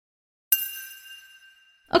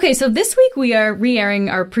Okay, so this week we are re-airing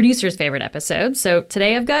our producer's favorite episode. So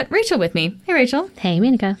today I've got Rachel with me. Hey, Rachel. Hey,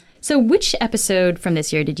 Monica. So which episode from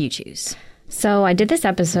this year did you choose? So I did this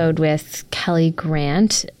episode with Kelly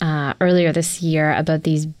Grant earlier this year about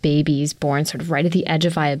these babies born sort of right at the edge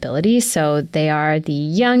of viability. So they are the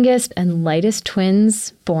youngest and lightest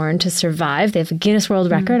twins born to survive. They have a Guinness World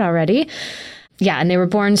Record already. Yeah, and they were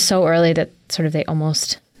born so early that sort of they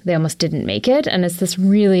almost didn't make it. And it's this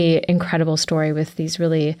really incredible story with these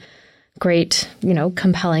really great,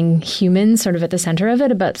 compelling humans sort of at the center of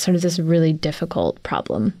it about sort of this really difficult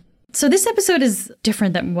problem. So this episode is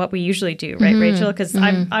different than what we usually do, right, Rachel? Because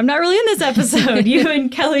I'm not really in this episode. You and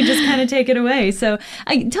Kelly just kind of take it away. So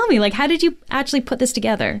tell me, how did you actually put this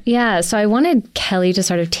together? Yeah, so I wanted Kelly to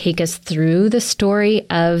sort of take us through the story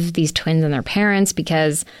of these twins and their parents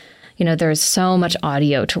because, there's so much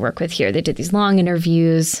audio to work with here. They did these long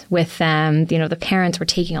interviews with them. The parents were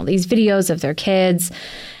taking all these videos of their kids.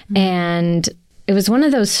 And it was one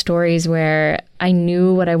of those stories where I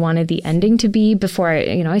knew what I wanted the ending to be before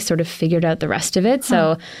I sort of figured out the rest of it.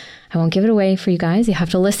 So I won't give it away for you guys. You have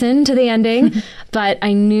to listen to the ending. But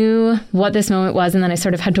I knew what this moment was, and then I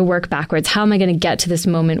sort of had to work backwards. How am I going to get to this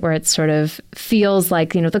moment where it sort of feels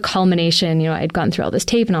like, the culmination? I'd gone through all this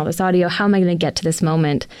tape and all this audio. How am I going to get to this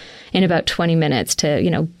moment in about 20 minutes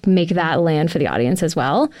to, make that land for the audience as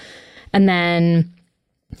well? And then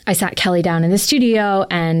I sat Kelly down in the studio,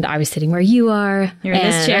 and I was sitting where you are. You're in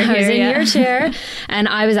this chair. I was in your chair. And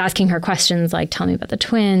I was asking her questions like, tell me about the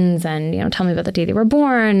twins and, tell me about the day they were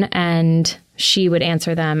born. And she would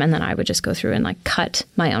answer them. And then I would just go through and cut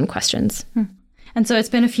my own questions. And so it's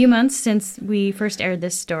been a few months since we first aired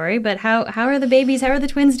this story, but how are the babies, how are the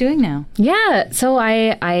twins doing now? Yeah, so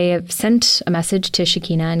I sent a message to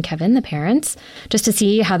Shakina and Kevin, the parents, just to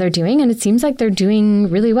see how they're doing, and it seems like they're doing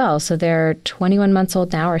really well. So they're 21 months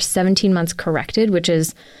old now, or 17 months corrected, which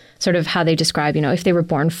is sort of how they describe, if they were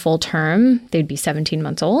born full term, they'd be 17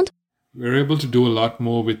 months old. We're able to do a lot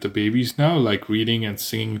more with the babies now, like reading and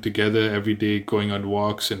singing together every day, going on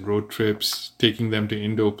walks and road trips, taking them to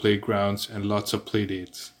indoor playgrounds, and lots of play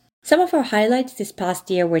dates. Some of our highlights this past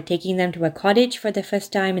year were taking them to a cottage for the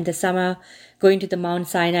first time in the summer, going to the Mount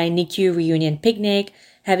Sinai NICU reunion picnic,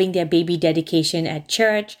 having their baby dedication at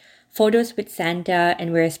church, photos with Santa,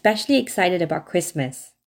 and we're especially excited about Christmas.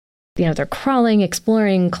 They're crawling,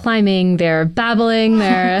 exploring, climbing, they're babbling,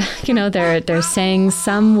 they're saying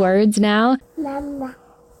some words now. Mama.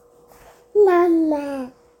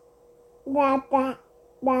 Mama. Baba.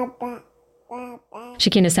 Baba. Baba.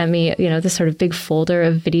 Shakina sent me, this sort of big folder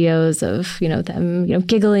of videos of, them,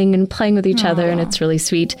 giggling and playing with each other, and it's really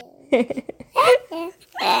sweet. Is that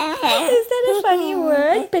a funny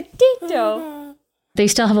word? Potato. They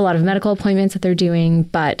still have a lot of medical appointments that they're doing,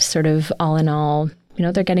 but sort of all in all,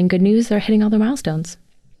 they're getting good news. They're hitting all their milestones.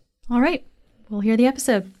 All right. We'll hear the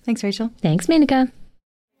episode. Thanks, Rachel. Thanks, Monica.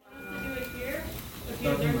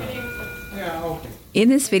 In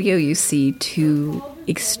this video, you see two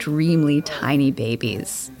extremely tiny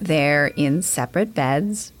babies. They're in separate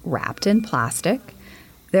beds, wrapped in plastic.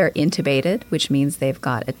 They're intubated, which means they've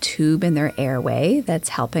got a tube in their airway that's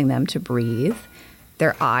helping them to breathe.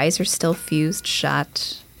 Their eyes are still fused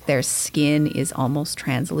shut. Their skin is almost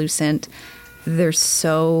translucent. They're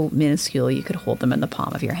so minuscule you could hold them in the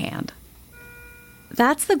palm of your hand.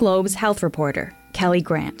 That's the Globe's health reporter, Kelly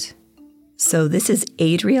Grant. So this is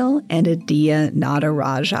Adriel and Adia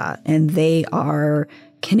Nataraja, and they are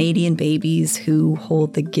Canadian babies who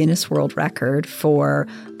hold the Guinness World Record for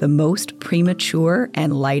the most premature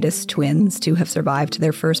and lightest twins to have survived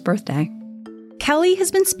their first birthday. Kelly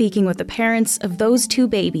has been speaking with the parents of those two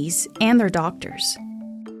babies and their doctors.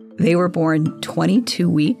 They were born 22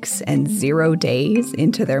 weeks and 0 days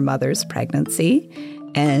into their mother's pregnancy,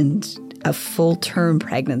 and a full-term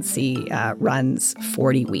pregnancy runs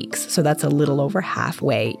 40 weeks. So that's a little over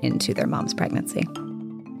halfway into their mom's pregnancy.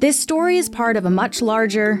 This story is part of a much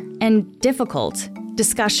larger and difficult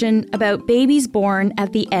discussion about babies born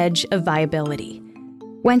at the edge of viability.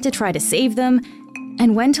 When to try to save them,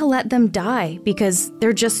 and when to let them die because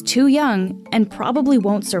they're just too young and probably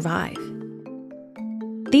won't survive.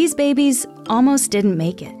 These babies almost didn't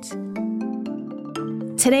make it.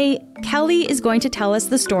 Today, Kelly is going to tell us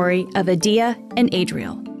the story of Adia and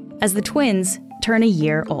Adriel as the twins turn a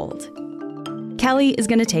year old. Kelly is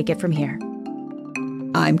going to take it from here.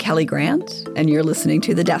 I'm Kelly Grant, and you're listening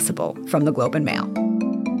to The Decibel from the Globe and Mail.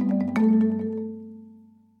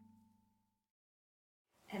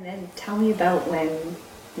 And then tell me about when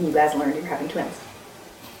you guys learned you were having twins.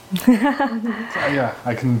 Yeah,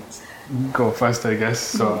 I can go first, I guess.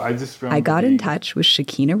 So I just remember I got in touch with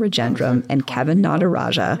Shakina Rajendram and Kevin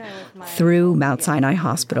Nadaraja through Mount Sinai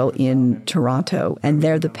Hospital in Toronto, and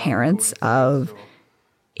they're the parents of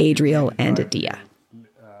Adriel and Adia.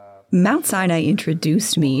 Mount Sinai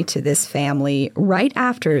introduced me to this family right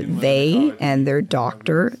after they and their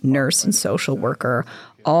doctor, nurse, and social worker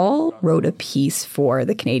all wrote a piece for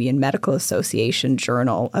the Canadian Medical Association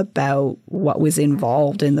Journal about what was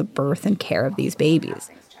involved in the birth and care of these babies.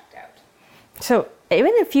 So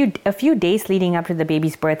even a few days leading up to the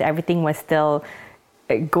baby's birth, everything was still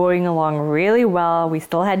going along really well. We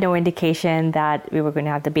still had no indication that we were going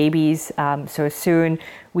to have the babies so soon.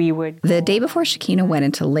 The day before Shakina went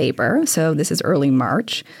into labor, so this is early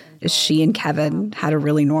March, she and Kevin had a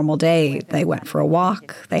really normal day. They went for a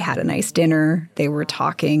walk, they had a nice dinner, they were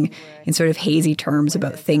talking in sort of hazy terms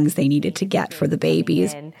about things they needed to get for the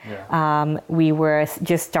babies. We were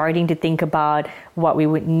just starting to think about what we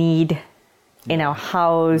would need in our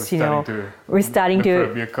house. We're starting to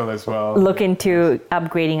a vehicle as well. Look into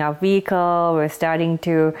upgrading our vehicle. We're starting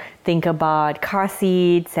to think about car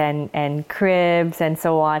seats and cribs and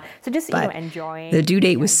so on. So just enjoying. The due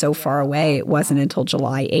date was so far away, it wasn't until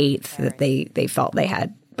July 8th that they felt they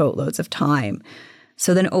had boatloads of time.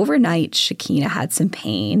 So then overnight, Shakina had some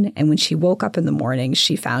pain, and when she woke up in the morning,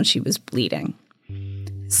 she found she was bleeding.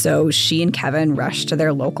 So she and Kevin rushed to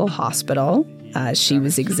their local hospital. She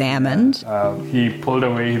was examined. He pulled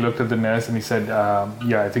away, he looked at the nurse and he said,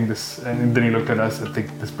 I think this, and then he looked at us, I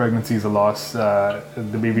think this pregnancy is a loss.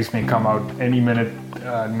 The babies may come out any minute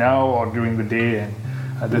now or during the day,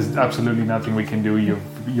 and there's absolutely nothing we can do.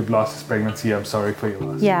 You've lost this pregnancy. I'm sorry for your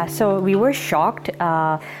loss. Yeah, so we were shocked.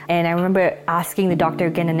 And I remember asking the doctor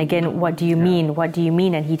again and again, what do you mean? What do you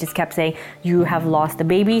mean? And he just kept saying, you have lost the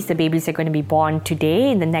babies. The babies are going to be born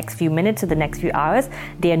today, in the next few minutes or the next few hours.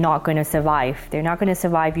 They are not going to survive. They're not going to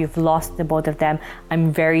survive. You've lost the both of them.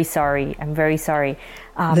 I'm very sorry. I'm very sorry.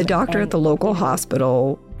 The doctor at the local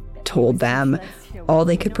hospital told them all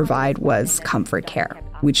they could provide was comfort care,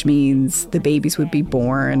 which means the babies would be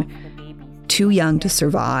born too young to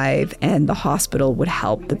survive, and the hospital would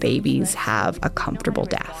help the babies have a comfortable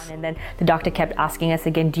death. And then the doctor kept asking us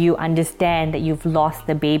again, do you understand that you've lost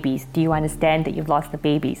the babies? Do you understand that you've lost the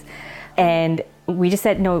babies? And we just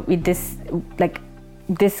said, no, this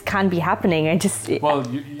can't be happening. I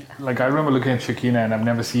remember looking at Shakina, and I've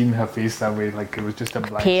never seen her face that way. Like, it was just a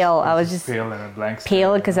blank. Pale. I was just pale and a blank.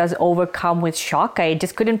 Pale because I was overcome with shock. I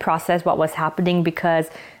just couldn't process what was happening because,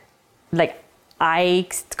 I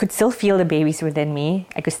could still feel the babies within me.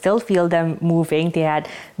 I could still feel them moving. They had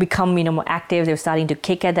become, more active. They were starting to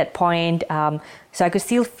kick at that point. So I could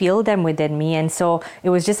still feel them within me. And so it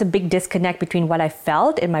was just a big disconnect between what I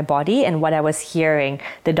felt in my body and what I was hearing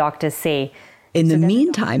the doctors say. In the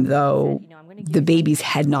meantime, though, the babies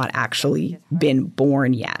had not actually been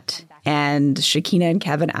born yet. And Shakina and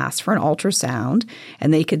Kevin asked for an ultrasound,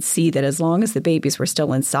 and they could see that as long as the babies were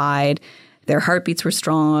still inside, their heartbeats were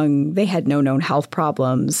strong. They had no known health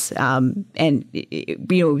problems. And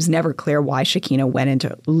it was never clear why Shakina went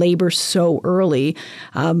into labor so early,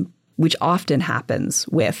 which often happens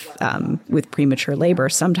with premature labor.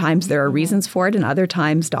 Sometimes there are reasons for it, and other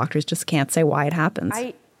times doctors just can't say why it happens.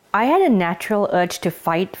 I had a natural urge to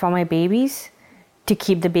fight for my babies, to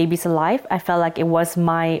keep the babies alive. I felt like it was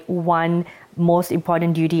my one most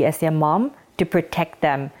important duty as their mom to protect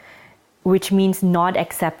them, which means not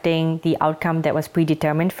accepting the outcome that was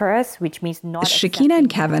predetermined for us, which means not... Shakina and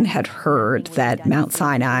Kevin had heard that Mount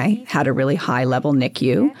Sinai had a really high-level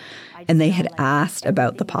NICU, and they had asked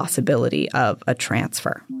about the possibility of a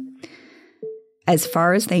transfer. As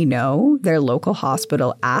far as they know, their local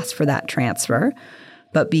hospital asked for that transfer,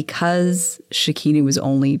 but because Shakina was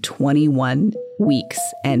only 21 weeks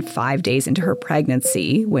and 5 days into her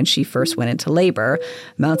pregnancy when she first went into labor,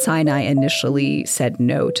 Mount Sinai initially said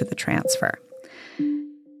no to the transfer.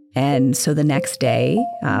 And so the next day,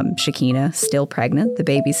 Shakina, still pregnant, the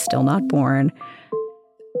baby's still not born,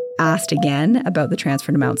 asked again about the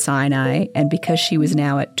transfer to Mount Sinai, and because she was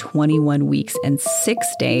now at 21 weeks and 6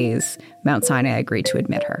 days, Mount Sinai agreed to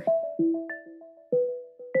admit her.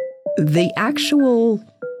 The actual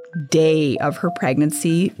day of her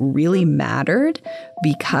pregnancy really mattered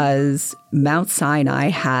because Mount Sinai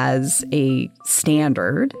has a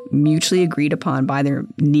standard mutually agreed upon by their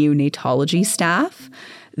neonatology staff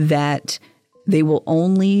that they will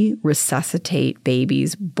only resuscitate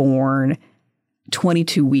babies born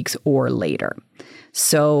 22 weeks or later.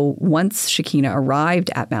 So once Shakina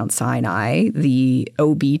arrived at Mount Sinai, the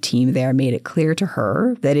OB team there made it clear to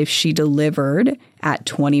her that if she delivered at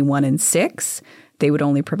 21 and 6, they would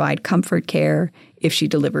only provide comfort care. If she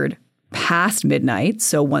delivered past midnight,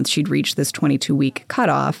 so once she'd reached this 22-week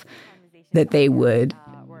cutoff, that they would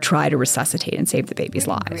try to resuscitate and save the baby's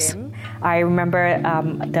lives. I remember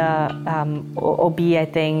the OB, I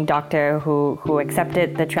think, doctor who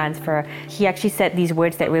accepted the transfer, he actually said these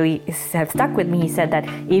words that really have stuck with me. He said that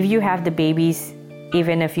if you have the babies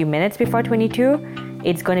even a few minutes before 22,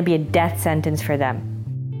 it's going to be a death sentence for them.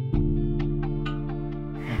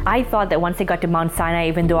 I thought that once they got to Mount Sinai,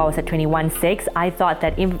 even though I was at 21.6, I thought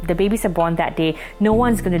that if the babies are born that day, no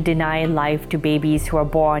one's going to deny life to babies who are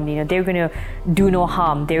born. They're going to do no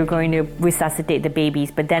harm. They're going to resuscitate the babies.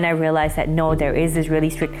 But then I realized that no, there is this really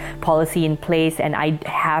strict policy in place, and I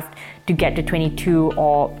have to get to 22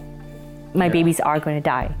 or my babies are going to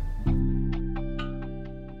die.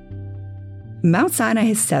 Mount Sinai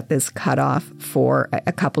has set this cutoff for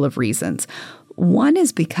a couple of reasons. One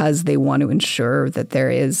is because they want to ensure that there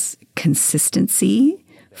is consistency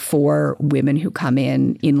for women who come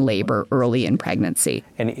in labor early in pregnancy.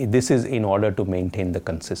 And this is in order to maintain the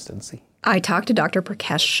consistency. I talked to Dr.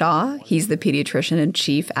 Prakash Shah. He's the pediatrician in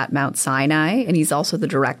chief at Mount Sinai, and he's also the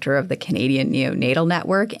director of the Canadian Neonatal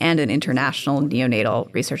Network and an international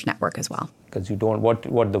neonatal research network as well. Because you don't,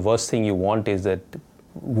 what the worst thing you want is that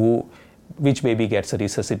which baby gets a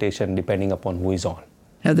resuscitation depending upon who is on.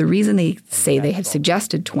 Now, the reason they say they have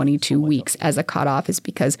suggested 22 weeks as a cutoff is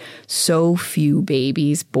because so few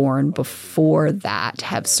babies born before that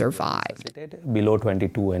have survived. Below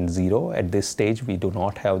 22 and 0, at this stage, we do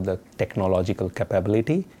not have the technological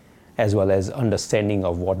capability as well as understanding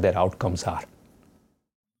of what their outcomes are.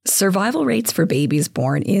 Survival rates for babies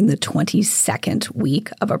born in the 22nd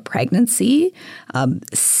week of a pregnancy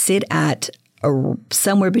sit at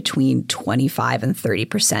somewhere between 25 and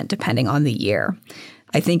 30%, depending on the year.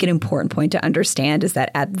 I think an important point to understand is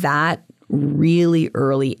that at that really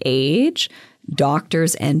early age,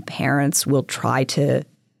 doctors and parents will try to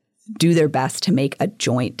do their best to make a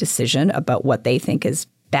joint decision about what they think is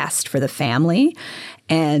best for the family.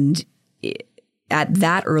 And at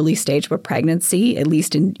that early stage of a pregnancy, at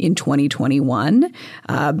least in 2021,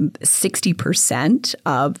 60%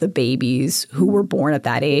 of the babies who were born at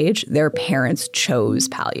that age, their parents chose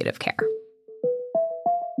palliative care.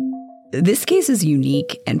 This case is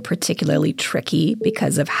unique and particularly tricky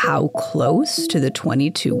because of how close to the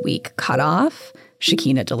 22-week cutoff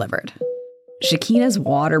Shekinah delivered. Shekinah's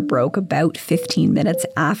water broke about 15 minutes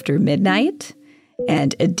after midnight,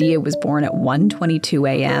 and Adia was born at 1:22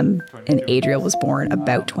 a.m., and Adriel was born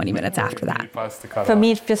about 20 minutes after that. For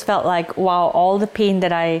me, it just felt like, wow, all the pain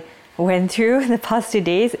that I went through the past 2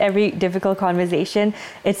 days, every difficult conversation,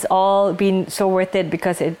 it's all been so worth it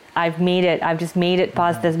because I've just made it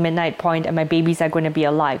past this midnight point, and my babies are going to be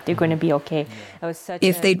alive. They're going to be okay.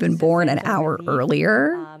 If they'd been born an hour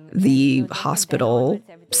earlier, the hospital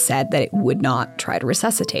said that it would not try to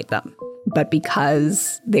resuscitate them. But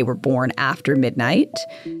because they were born after midnight,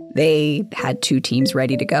 they had 2 teams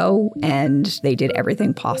ready to go, and they did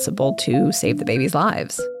everything possible to save the babies'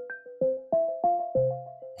 lives.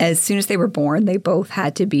 As soon as they were born, they both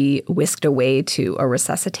had to be whisked away to a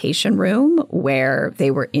resuscitation room where they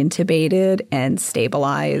were intubated and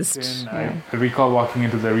stabilized. I recall walking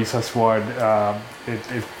into the resus ward.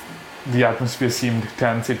 The atmosphere seemed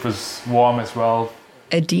tense. It was warm as well.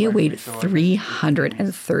 Adia weighed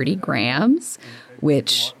 330 grams,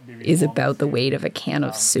 which is about the weight of a can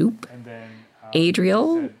of soup.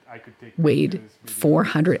 Adriel weighed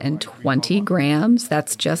 420 grams.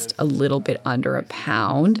 That's just a little bit under a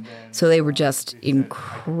pound. So they were just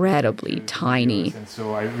incredibly tiny. And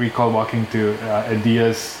so I recall walking to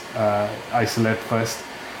Adia's isolate first.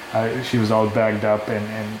 She was all bagged up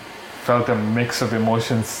and felt a mix of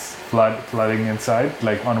emotions flooding inside.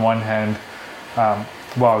 Like on one hand,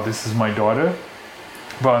 wow, this is my daughter.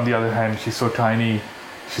 But on the other hand, she's so tiny.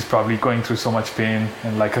 She's probably going through so much pain,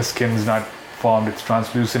 and like her skin's not formed, it's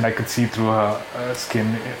translucent. I could see through her skin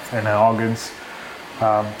and her organs.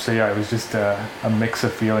 So yeah, it was just a mix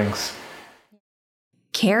of feelings.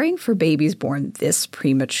 Caring for babies born this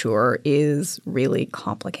premature is really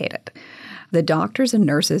complicated. The doctors and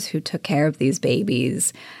nurses who took care of these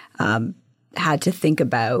babies had to think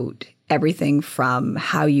about everything from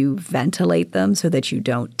how you ventilate them so that you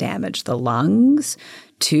don't damage the lungs,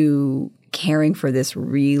 to caring for this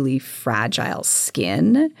really fragile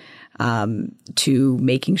skin, to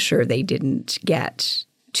making sure they didn't get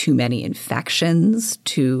too many infections,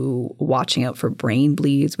 to watching out for brain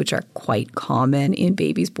bleeds, which are quite common in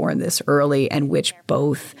babies born this early and which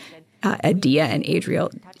both Adia and Adriel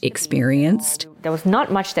experienced. There was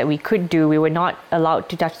not much that we could do. We were not allowed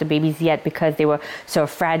to touch the babies yet because they were so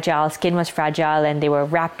fragile. Skin was fragile, and they were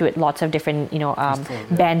wrapped with lots of different,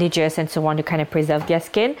 bandages and so on to kind of preserve their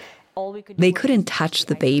skin. They couldn't touch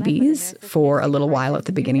the babies for a little while at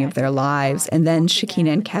the beginning of their lives, and then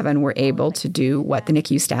Shakina and Kevin were able to do what the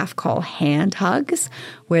NICU staff call hand hugs,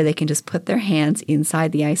 where they can just put their hands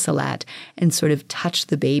inside the isolette and sort of touch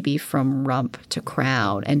the baby from rump to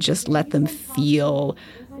crown and just let them feel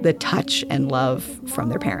the touch and love from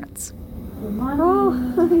their parents. Oh,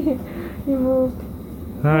 you moved.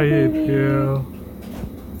 Hi, April.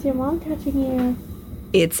 Is your mom touching you?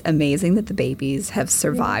 It's amazing that the babies have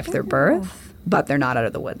survived their birth, but they're not out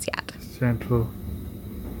of the woods yet. Gentle.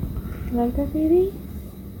 Like that, baby?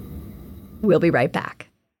 We'll be right back.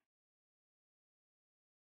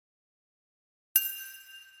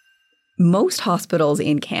 Most hospitals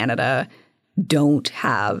in Canada don't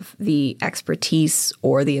have the expertise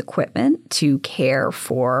or the equipment to care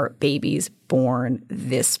for babies born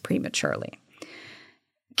this prematurely.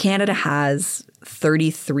 Canada has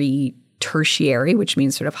 33 tertiary, which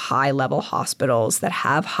means sort of high-level hospitals that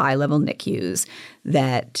have high-level NICUs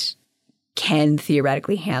that can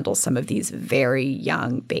theoretically handle some of these very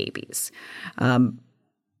young babies.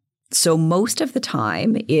 So most of the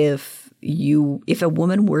time, if a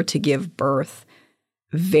woman were to give birth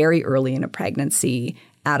very early in a pregnancy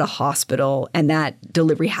at a hospital, and that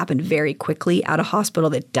delivery happened very quickly at a hospital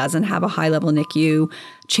that doesn't have a high-level NICU,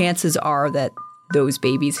 chances are that those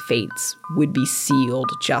babies' fates would be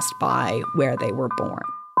sealed just by where they were born.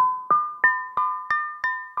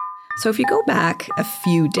 So if you go back a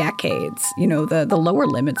few decades, the lower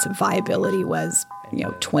limits of viability was,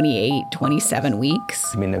 28, 27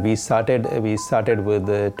 weeks. I mean, we started with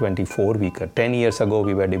the 24-weeker. 10 years ago,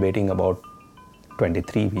 we were debating about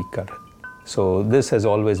 23-weeker. So this has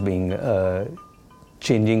always been a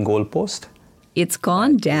changing goalpost. It's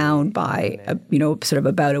gone down by, sort of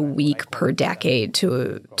about a week per decade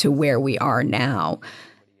to where we are now.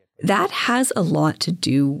 That has a lot to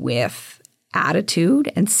do with attitude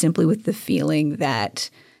and simply with the feeling that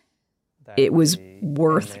it was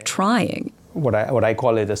worth trying. What I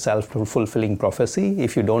call it a self-fulfilling prophecy.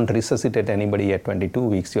 If you don't resuscitate anybody at 22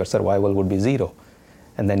 weeks, your survival would be zero.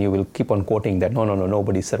 And then you will keep on quoting that, no,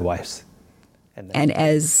 nobody survives. And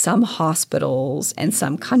as some hospitals and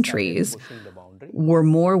some countries were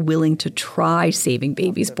more willing to try saving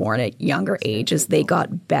babies born at younger ages, they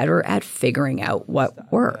got better at figuring out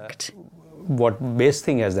what worked. What best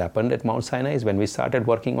thing has happened at Mount Sinai is when we started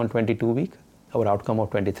working on 22-week, our outcome of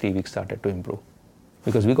 23 weeks started to improve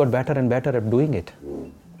because we got better and better at doing it.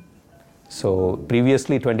 So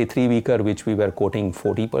previously 23-weeker, which we were quoting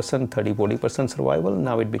 40%, 30-40% survival,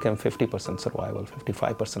 now it became 50% survival,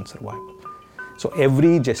 55% survival. So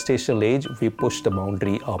every gestational age, we push the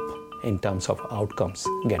boundary up in terms of outcomes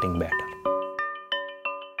getting better.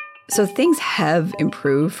 So things have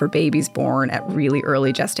improved for babies born at really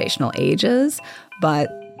early gestational ages, but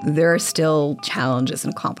there are still challenges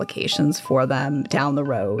and complications for them down the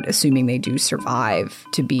road, assuming they do survive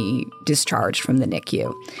to be discharged from the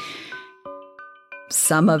NICU.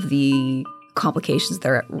 Some of the complications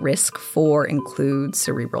they're at risk for include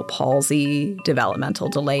cerebral palsy, developmental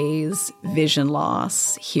delays, vision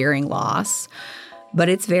loss, hearing loss. But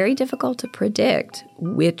it's very difficult to predict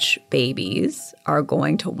which babies are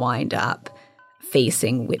going to wind up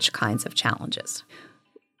facing which kinds of challenges.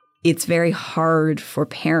 It's very hard for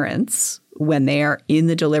parents when they are in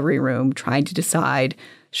the delivery room trying to decide,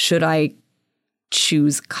 should I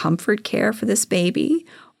choose comfort care for this baby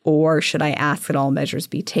or should I ask that all measures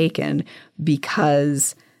be taken,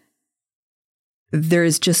 because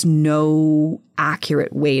there's just no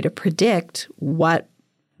accurate way to predict what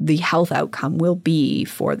the health outcome will be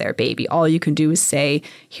for their baby. All you can do is say,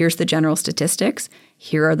 here's the general statistics,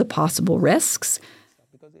 here are the possible risks,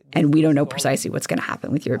 and we don't know precisely what's going to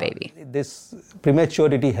happen with your baby. This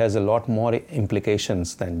prematurity has a lot more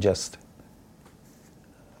implications than just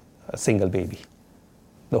a single baby.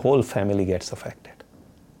 The whole family gets affected.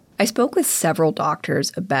 I spoke with several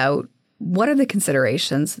doctors about what are the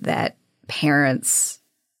considerations that parents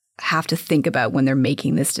have to think about when they're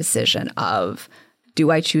making this decision of,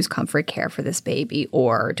 do I choose comfort care for this baby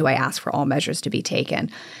or do I ask for all measures to be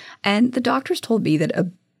taken? And the doctors told me that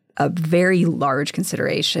a very large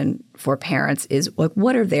consideration for parents is, like,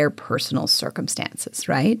 what are their personal circumstances,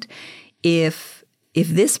 right? If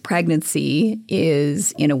this pregnancy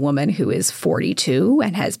is in a woman who is 42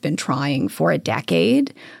 and has been trying for a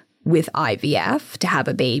decade with IVF to have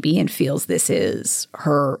a baby and feels this is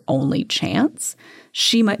her only chance,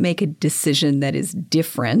 she might make a decision that is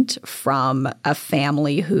different from a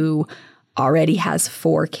family who already has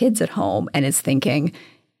 4 kids at home and is thinking,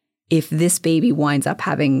 if this baby winds up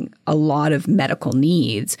having a lot of medical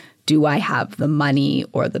needs, do I have the money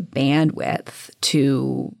or the bandwidth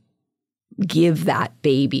to give that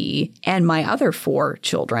baby and my other 4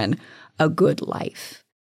 children a good life.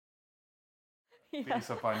 Phase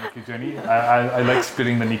of our NICU journey. I like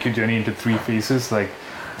splitting the NICU journey into 3 phases, like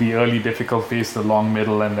the early difficult phase, the long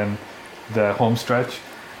middle, and then the home stretch.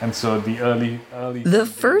 And so the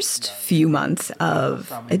first few months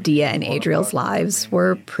of Adia and Adriel's lives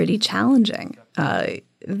were pretty challenging.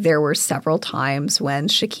 There were several times when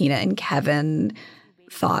Shakina and Kevin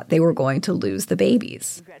thought they were going to lose the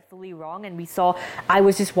babies. Dreadfully wrong, and I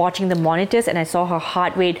was just watching the monitors and I saw her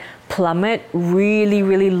heart rate plummet really,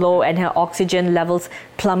 really low, and her oxygen levels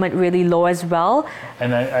plummet really low as well.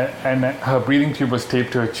 And her breathing tube was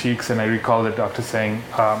taped to her cheeks, and I recall the doctor saying,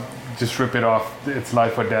 just rip it off, it's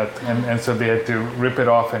life or death. And so they had to rip it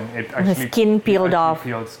off, and it actually... Her skin peeled off.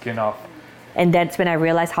 Skin off. And that's when I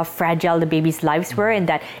realized how fragile the baby's lives were, and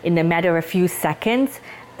that in a matter of a few seconds,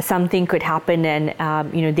 something could happen,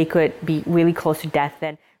 and they could be really close to death.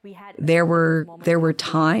 Then there were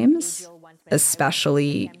times,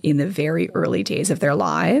 especially in the very early days of their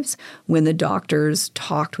lives, when the doctors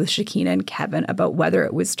talked with Shakina and Kevin about whether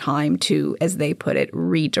it was time to, as they put it,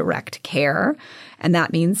 redirect care. And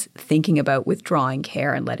that means thinking about withdrawing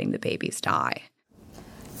care and letting the babies die.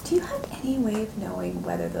 Do you have any way of knowing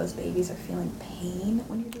whether those babies are feeling pain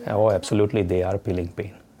when you're doing that? Oh, absolutely, they are feeling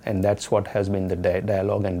pain. And that's what has been the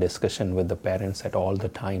dialogue and discussion with the parents at all the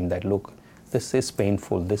time, that look, this is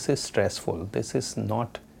painful, this is stressful, this is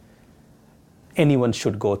not anyone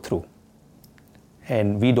should go through.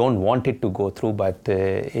 And we don't want it to go through, but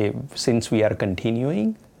since we are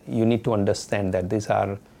continuing, you need to understand that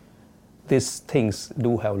these things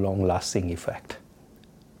do have long-lasting effect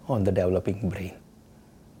on the developing brain.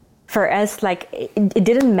 For us, it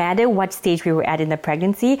didn't matter what stage we were at in the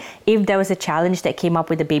pregnancy. If there was a challenge that came up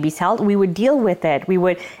with the baby's health, we would deal with it. We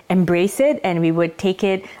would embrace it, and we would take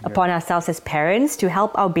it upon ourselves as parents to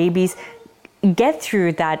help our babies get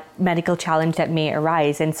through that medical challenge that may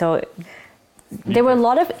arise. And so there were a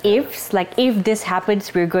lot of ifs, like if this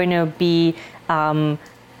happens, we're going to be at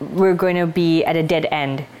a dead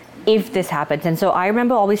end if this happens. And so I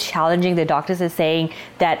remember always challenging the doctors and saying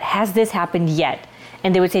that, has this happened yet?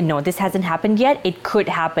 And they would say, no, this hasn't happened yet. It could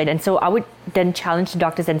happen. And so I would then challenge the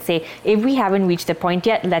doctors and say, if we haven't reached the point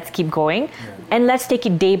yet, let's keep going. And let's take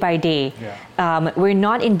it day by day. We're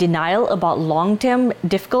not in denial about long-term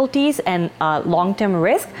difficulties and long-term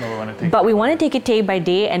risk, but we want to take it day by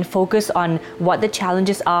day and focus on what the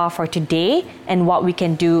challenges are for today and what we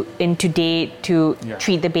can do in today to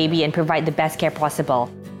treat the baby and provide the best care possible.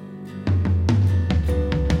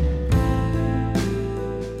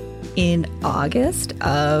 In August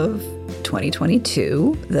of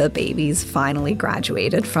 2022, the babies finally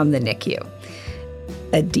graduated from the NICU.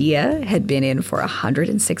 Adia had been in for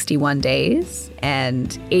 161 days,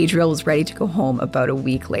 and Adriel was ready to go home about a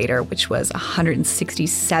week later, which was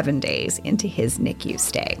 167 days into his NICU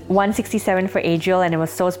stay. 167 for Adriel, and it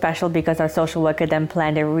was so special because our social worker then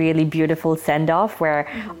planned a really beautiful send-off where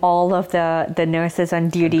all of the nurses on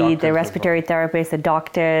duty, the respiratory therapists, the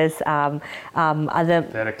doctors,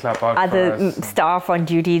 other staff on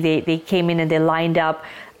duty, they came in and they lined up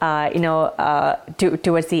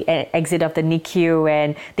towards the exit of the NICU,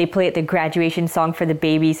 and they played the graduation song for the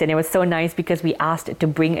babies, and it was so nice because we asked to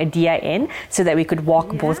bring Adia in so that we could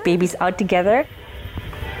walk both babies out together.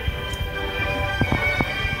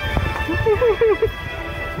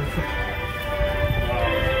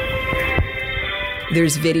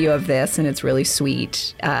 There's video of this, and it's really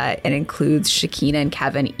sweet. It includes Shakina and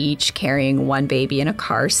Kevin each carrying one baby in a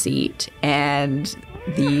car seat, and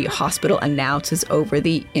the hospital announces over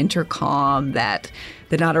the intercom that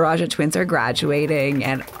the Nataraja twins are graduating,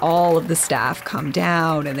 and all of the staff come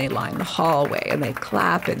down and they line the hallway and they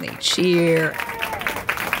clap and they cheer.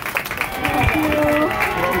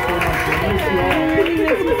 Thank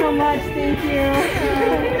you so much. Thank you.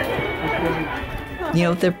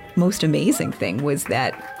 The most amazing thing was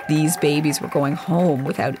that these babies were going home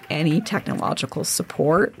without any technological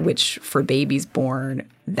support, which for babies born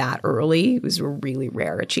that early was a really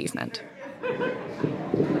rare achievement. You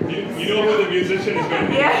know who the musician is going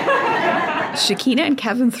to be? Shakina and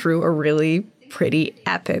Kevin threw a really pretty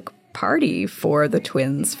epic party for the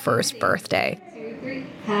twins' first birthday.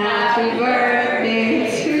 Happy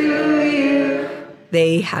birthday to you.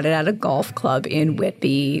 They had it at a golf club in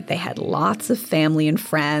Whitby. They had lots of family and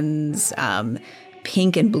friends,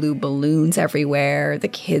 pink and blue balloons everywhere. The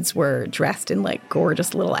kids were dressed in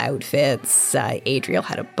gorgeous little outfits. Adriel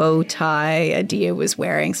had a bow tie. Adia was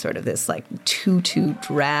wearing sort of this tutu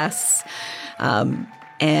dress.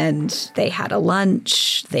 And they had a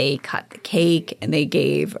lunch. They cut the cake, and they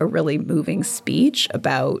gave a really moving speech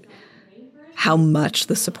about how much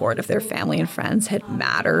the support of their family and friends had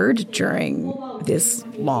mattered during this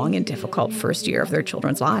long and difficult first year of their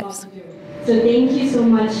children's lives. So thank you so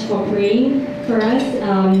much for praying for us.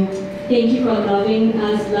 Thank you for loving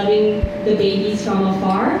us, loving the babies from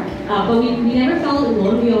afar. But we never felt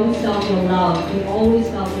alone. We always felt your love. We always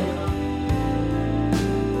felt your love.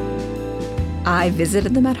 I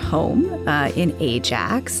visited them at home in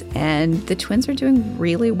Ajax, and the twins are doing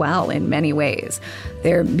really well in many ways.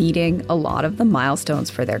 They're meeting a lot of the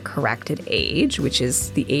milestones for their corrected age, which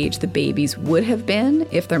is the age the babies would have been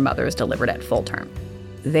if their mothers delivered at full term.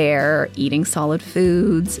 They're eating solid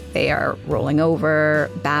foods, they are rolling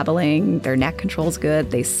over, babbling, their neck control's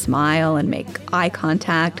good, they smile and make eye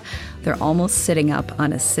contact, they're almost sitting up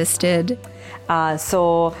unassisted.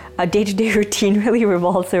 So a day-to-day routine really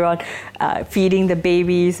revolves around feeding the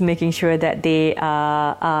babies, making sure that they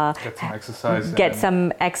get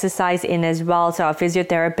some exercise in as well. So our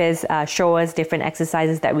physiotherapists show us different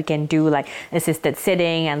exercises that we can do, like assisted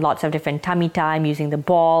sitting and lots of different tummy time, using the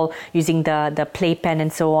ball, using the playpen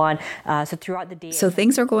and so on. So throughout the day. So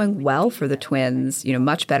things are going well for the twins,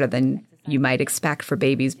 much better than you might expect for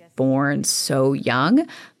babies born so young.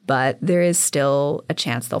 But there is still a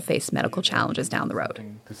chance they'll face medical challenges down the road.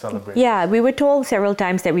 Yeah, we were told several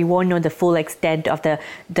times that we won't know the full extent of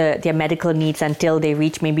their medical needs until they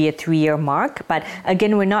reach maybe a 3-year mark. But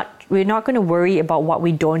again, we're not going to worry about what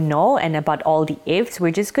we don't know and about all the ifs.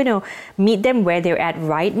 We're just going to meet them where they're at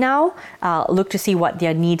right now, look to see what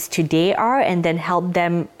their needs today are, and then help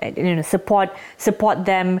them, support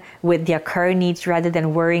them with their current needs rather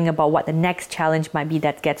than worrying about what the next challenge might be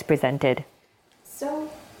that gets presented. So,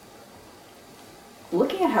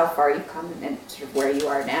 looking at how far you've come and sort of where you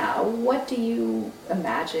are now, what do you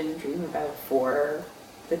imagine, dream about for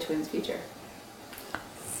the twins' future?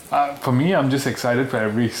 For me, I'm just excited for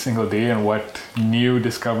every single day and what new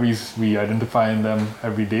discoveries we identify in them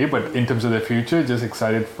every day. But in terms of their future, just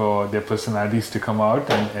excited for their personalities to come out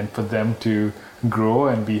and for them to grow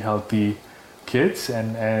and be healthy kids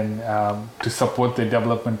and to support their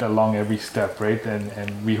development along every step, right?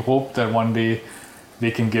 And we hope that one day they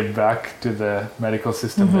can give back to the medical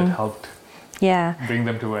system that helped bring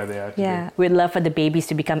them to where they are today. Yeah, we'd love for the babies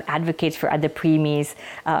to become advocates for other preemies,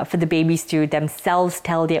 for the babies to themselves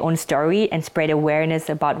tell their own story and spread awareness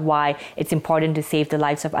about why it's important to save the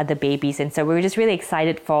lives of other babies. And so we're just really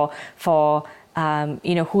excited for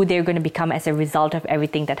who they're going to become as a result of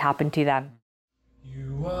everything that happened to them.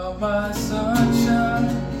 You are my sunshine,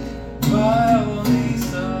 my only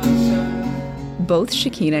sunshine. Both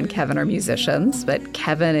Shakina and Kevin are musicians, but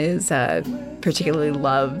Kevin particularly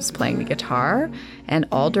loves playing the guitar, and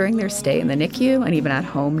all during their stay in the NICU and even at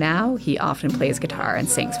home now, he often plays guitar and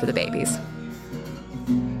sings for the babies.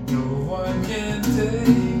 No one can take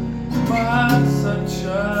my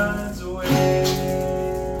sunshines away.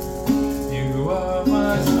 You are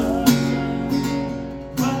my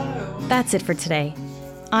sunshine, my only. That's it for today.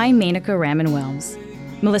 I'm Menaka Raman-Wells.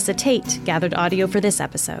 Melissa Tate gathered audio for this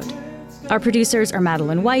episode. Our producers are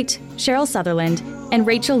Madeline White, Cheryl Sutherland, and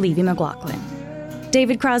Rachel Levy-McLaughlin.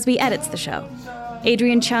 David Crosby edits the show.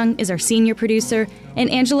 Adrian Chung is our senior producer, and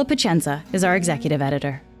Angela Pacenza is our executive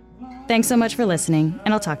editor. Thanks so much for listening,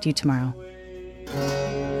 and I'll talk to you tomorrow.